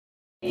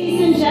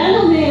Ladies and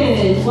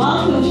gentlemen,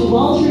 welcome to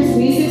Walter's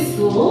Music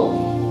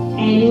School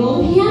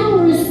annual piano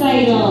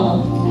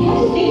recital. I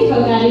have to think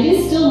about that. It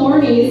is still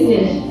morning, isn't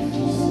it?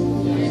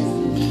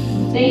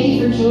 Thank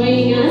you for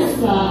joining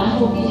us. I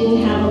hope you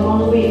didn't have a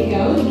long way to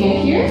go to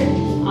get here.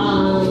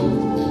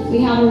 We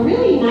have a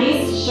really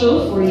nice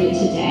show for you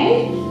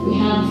today. We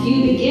have a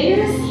few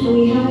beginners and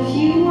we have a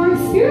few more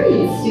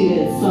experienced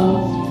students. So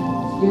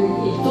you're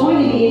going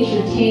to be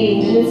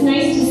entertained, and it's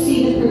nice to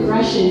see the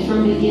progression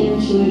from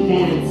beginner to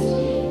advanced.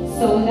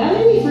 So without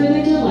any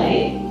further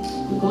delay,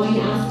 I'm going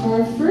to ask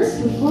our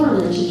first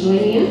performer to join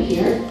me up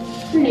here.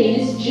 Her name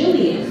is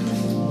Gillian.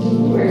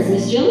 Where's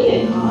Miss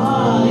Gillian?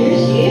 Ah, there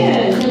she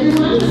is.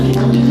 Everyone,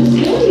 welcome to Miss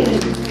Gillian.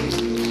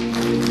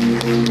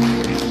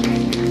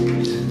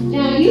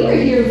 Now you were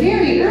here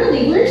very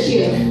early, weren't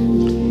you?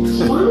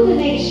 She wanted to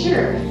make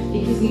sure,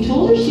 because we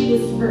told her she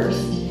was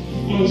first,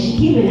 and she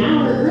came an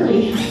hour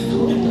early.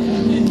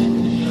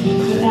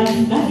 But that's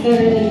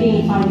better than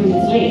being 5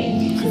 minutes late.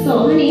 So,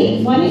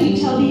 honey, why don't you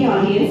tell the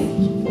audience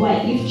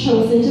what you've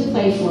chosen to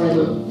play for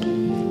them?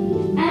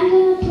 I'm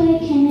going to play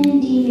Canon in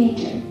D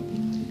major.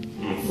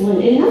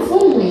 Excellent, and that's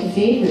one of my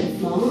favorite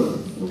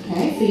songs,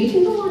 okay? So you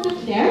can go on up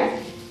there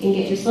and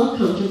get yourself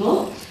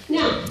comfortable.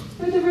 Now,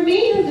 for the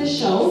remainder of the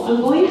show,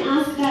 I'm going to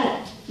ask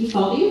that you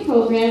follow your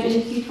program, and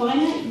if you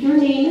find that your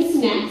name is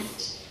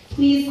next,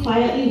 please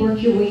quietly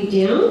work your way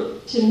down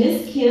to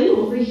Miss Kim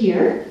over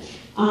here.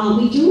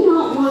 We do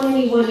not want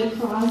anyone to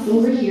cross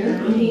over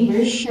here. I'm being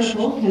very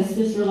careful because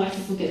Mr.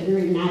 Alexis will get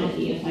very mad at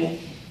me if I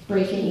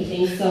break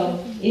anything.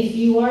 So if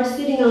you are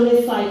sitting on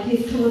this side,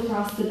 please come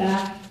across the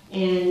back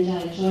and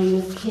join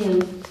Miss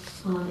Kim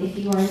if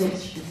you are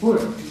next to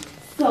perform.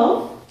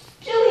 So,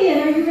 Gillian,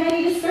 are you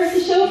ready to start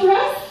the show for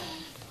us?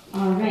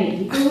 All right,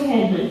 you go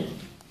ahead, honey.